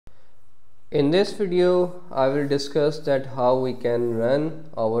In this video, I will discuss that how we can run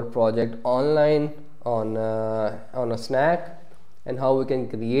our project online on a Snack, and how we can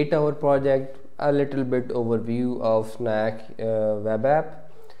create our project, a little bit overview of Snack web app,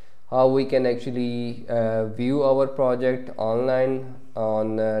 how we can actually view our project online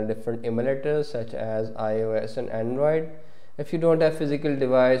on different emulators such as iOS and Android. If you don't have physical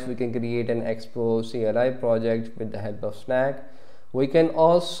device, we can create an Expo CLI project with the help of Snack. We can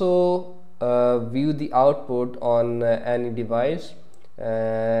also view the output on any device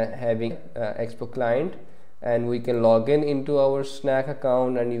having Expo client, and we can log in into our Snack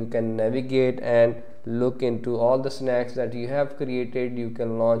account, and you can navigate and look into all the snacks that you have created. You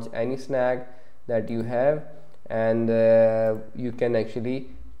can launch any snack that you have, and you can actually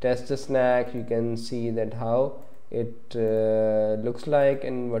test the snack. You can see that how it looks like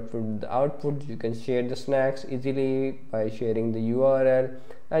and what would the output. You can share the snacks easily by sharing the URL,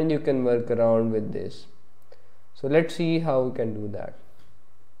 and you can work around with this. So let's see how we can do that.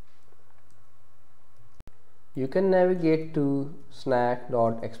 You can navigate to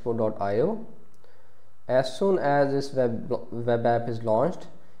snack.expo.io. As soon as this web app is launched,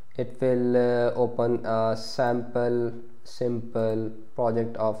 it will open a simple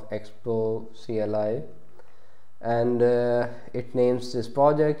project of Expo CLI, and it names this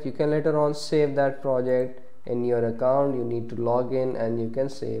project. You can later on save that project in your account. You need to log in and you can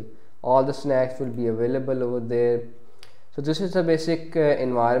save. All the snacks will be available over there. So this is the basic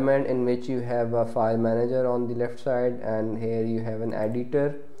environment in which you have a file manager on the left side, and here you have an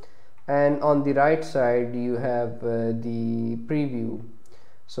editor, and on the right side you have the preview.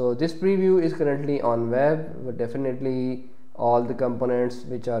 So this preview is currently on web, but definitely all the components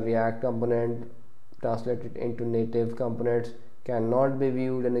which are React component translated into native components cannot be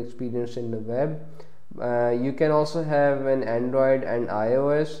viewed and experienced in the web. You can also have an Android and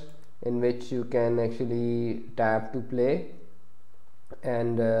iOS in which you can actually tap to play,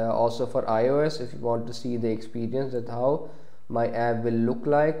 and also for iOS, if you want to see the experience that how my app will look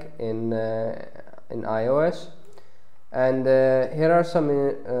like in iOS. And here are some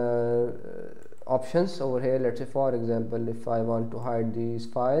options over here. Let's say, for example, if I want to hide these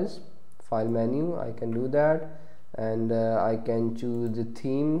files, file menu, I can do that, and I can choose the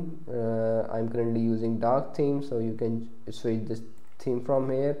theme. I'm currently using dark theme, so you can switch this theme from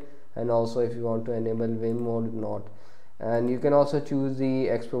here, and also if you want to enable Vim mode or not. And you can also choose the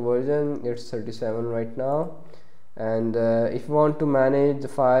Expo version. It's 37 right now. And if you want to manage the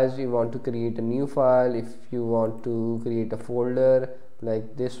files, you want to create a new file, if you want to create a folder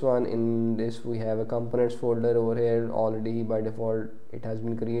like this one, in this we have a components folder over here already. By default it has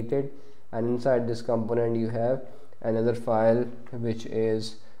been created, and inside this component you have another file which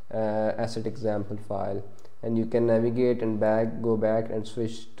is asset example file, and you can navigate and go back and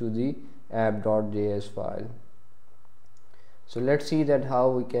switch to the app.js file. So let's see that how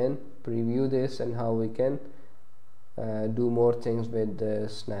we can preview this and how we can do more things with the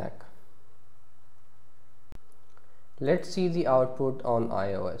Snack. Let's see the output on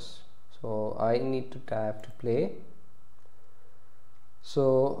iOS. So I need to tap to play.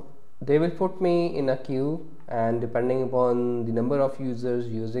 So they will put me in a queue, and depending upon the number of users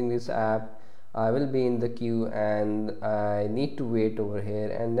using this app, I will be in the queue, and I need to wait over here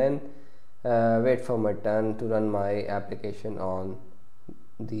and then wait for my turn to run my application on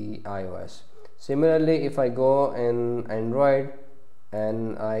the iOS. Similarly, if I go in Android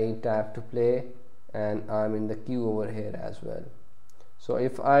and I tap to play, and I'm in the queue over here as well. So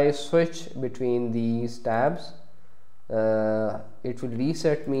if I switch between these tabs, it will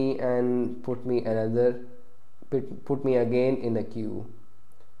reset me and put me again in the queue.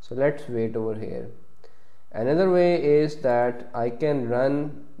 So let's wait over here. Another way is that I can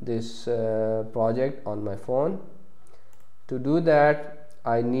run this project on my phone. To do that,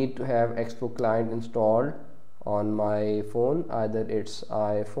 I need to have Expo client installed on my phone, either it's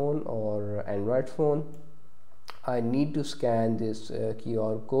iPhone or Android phone. I need to scan this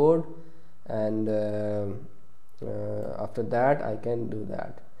QR code, and after that I can do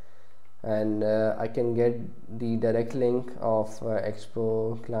that, and I can get the direct link of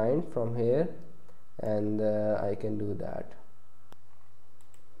Expo client from here, and I can do that.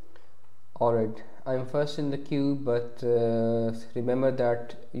 Alright, I'm first in the queue, but remember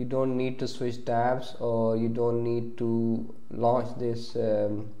that you don't need to switch tabs, or you don't need to launch this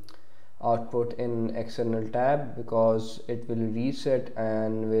output in external tab, because it will reset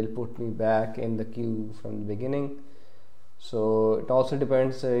and will put me back in the queue from the beginning. So it also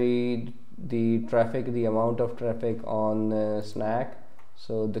depends the traffic, the amount of traffic on Snack.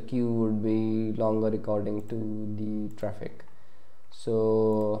 So the queue would be longer according to the traffic.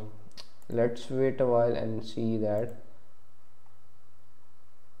 So let's wait a while and see that.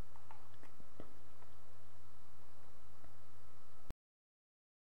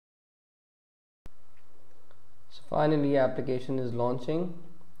 So finally application is launching,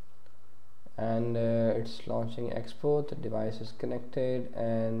 and it's launching Expo. The device is connected,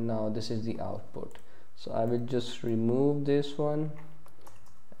 and now this is the output. So I will just remove this one,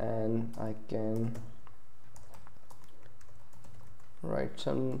 and I can write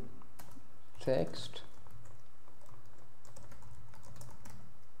some text.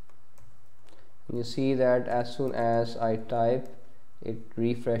 You see that as soon as I type, it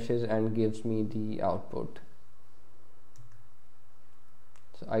refreshes and gives me the output.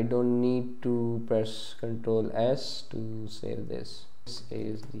 So I don't need to press Ctrl S to save this. This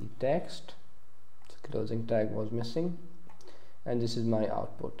is the text. The closing tag was missing, and this is my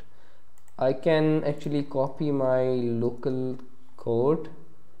output. I can actually copy my local code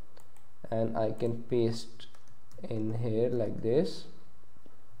and I can paste in here like this,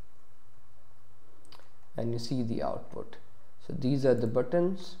 and you see the output. So these are the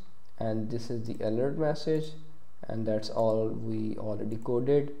buttons, and this is the alert message, and that's all we already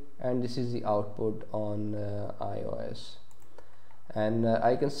coded, and this is the output on iOS. And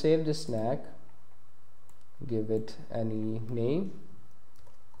I can save this snack, give it any name,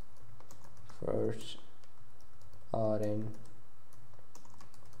 first RN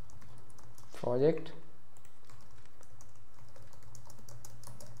project,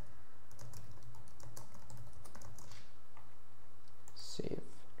 save.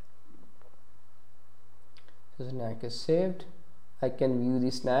 So the snack is saved. I can view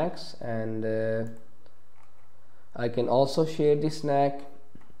the snacks, and I can also share the snack.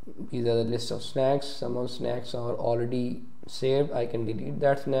 These are the list of snacks. Some of snacks are already saved. I can delete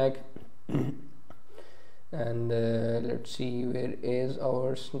that snack. And let's see, where is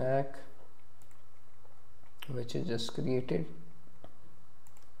our snack which is just created.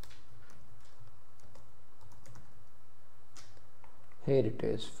 Here it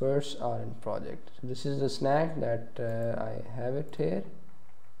is, first RN project. So this is the snack that I have it here,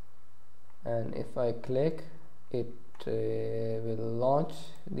 and if I click, it will launch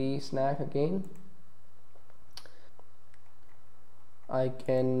the snack again. I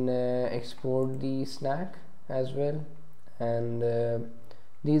can export the snack as well, and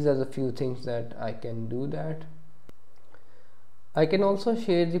these are the few things that I can do that. I can also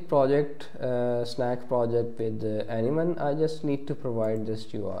share the project, snack project, with anyone. I just need to provide this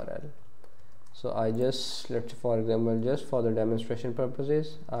URL. So I just, let's for example, just for the demonstration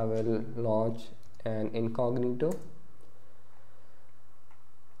purposes, I will launch an incognito,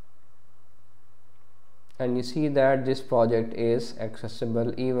 and you see that this project is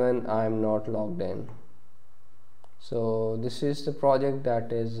accessible even I am not logged in. So this is the project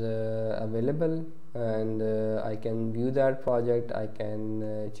that is available, and I can view that project, I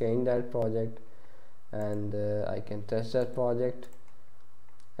can change that project, and I can test that project,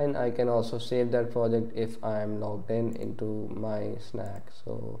 and I can also save that project if I am logged in into my snack.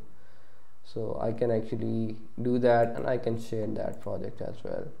 So I can actually do that, and I can share that project as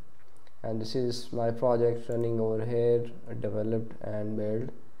well. And this is my project running over here, developed and built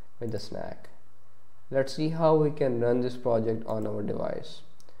with the snack. Let's see how we can run this project on our device.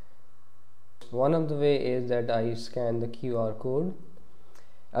 One of the way is that I scan the QR code.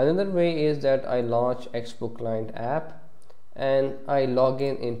 Another way is that I launch Expo client app and I log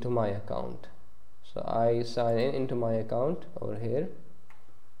in into my account. So I sign in into my account over here.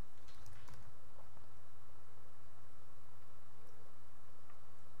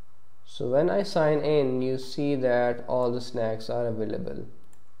 So when I sign in, you see that all the snacks are available.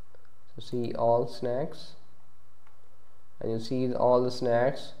 So see all snacks, and you see all the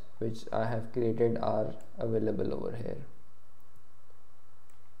snacks which I have created are available over here.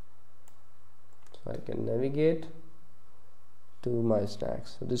 So I can navigate to my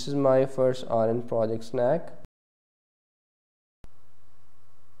snacks. So this is my first RN project snack.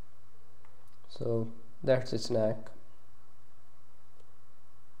 So that's a snack.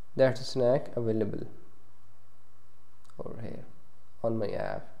 That's a snack available over here on my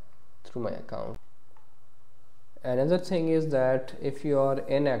app through my account. Another thing is that if you are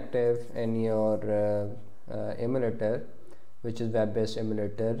inactive in your emulator, which is web-based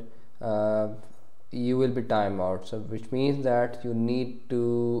emulator, you will be timeout. So which means that you need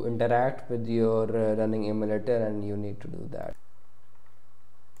to interact with your running emulator, and you need to do that.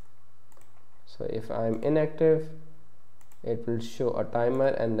 So if I'm inactive, it will show a timer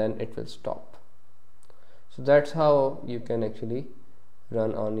and then it will stop. So that's how you can actually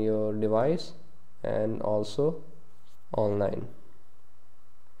run on your device and also online.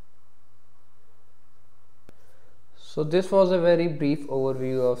 So this was a very brief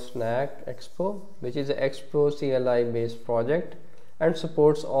overview of Snack Expo, which is an Expo CLI based project and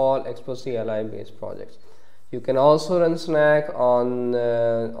supports all Expo CLI based projects. You can also run Snack on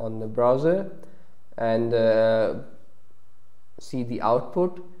the browser and see the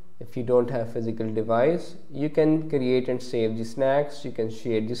output. If you don't have physical device, you can create and save the snacks, you can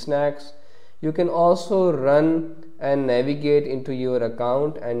share the snacks. You can also run and navigate into your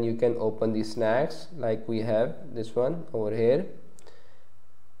account, and you can open the snacks like we have this one over here,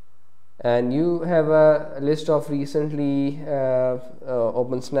 and you have a list of recently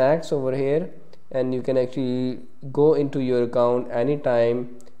open snacks over here, and you can actually go into your account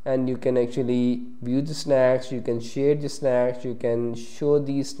anytime and you can actually view the snacks, you can share the snacks, you can show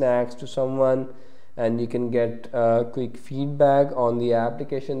these snacks to someone, and you can get quick feedback on the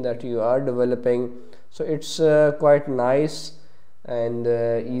application that you are developing. So it's quite nice and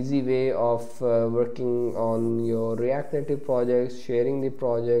easy way of working on your React Native projects, sharing the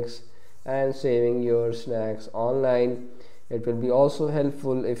projects and saving your snacks online. It will be also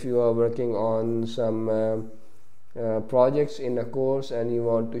helpful if you are working on some projects in a course and you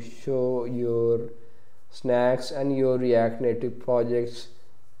want to show your snacks and your React Native projects,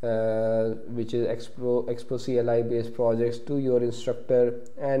 which is Expo CLI based projects, to your instructor,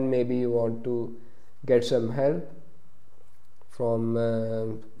 and maybe you want to get some help from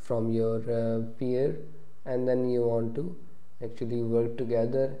your peer, and then you want to actually work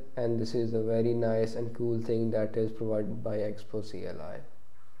together, and this is a very nice and cool thing that is provided by Expo CLI.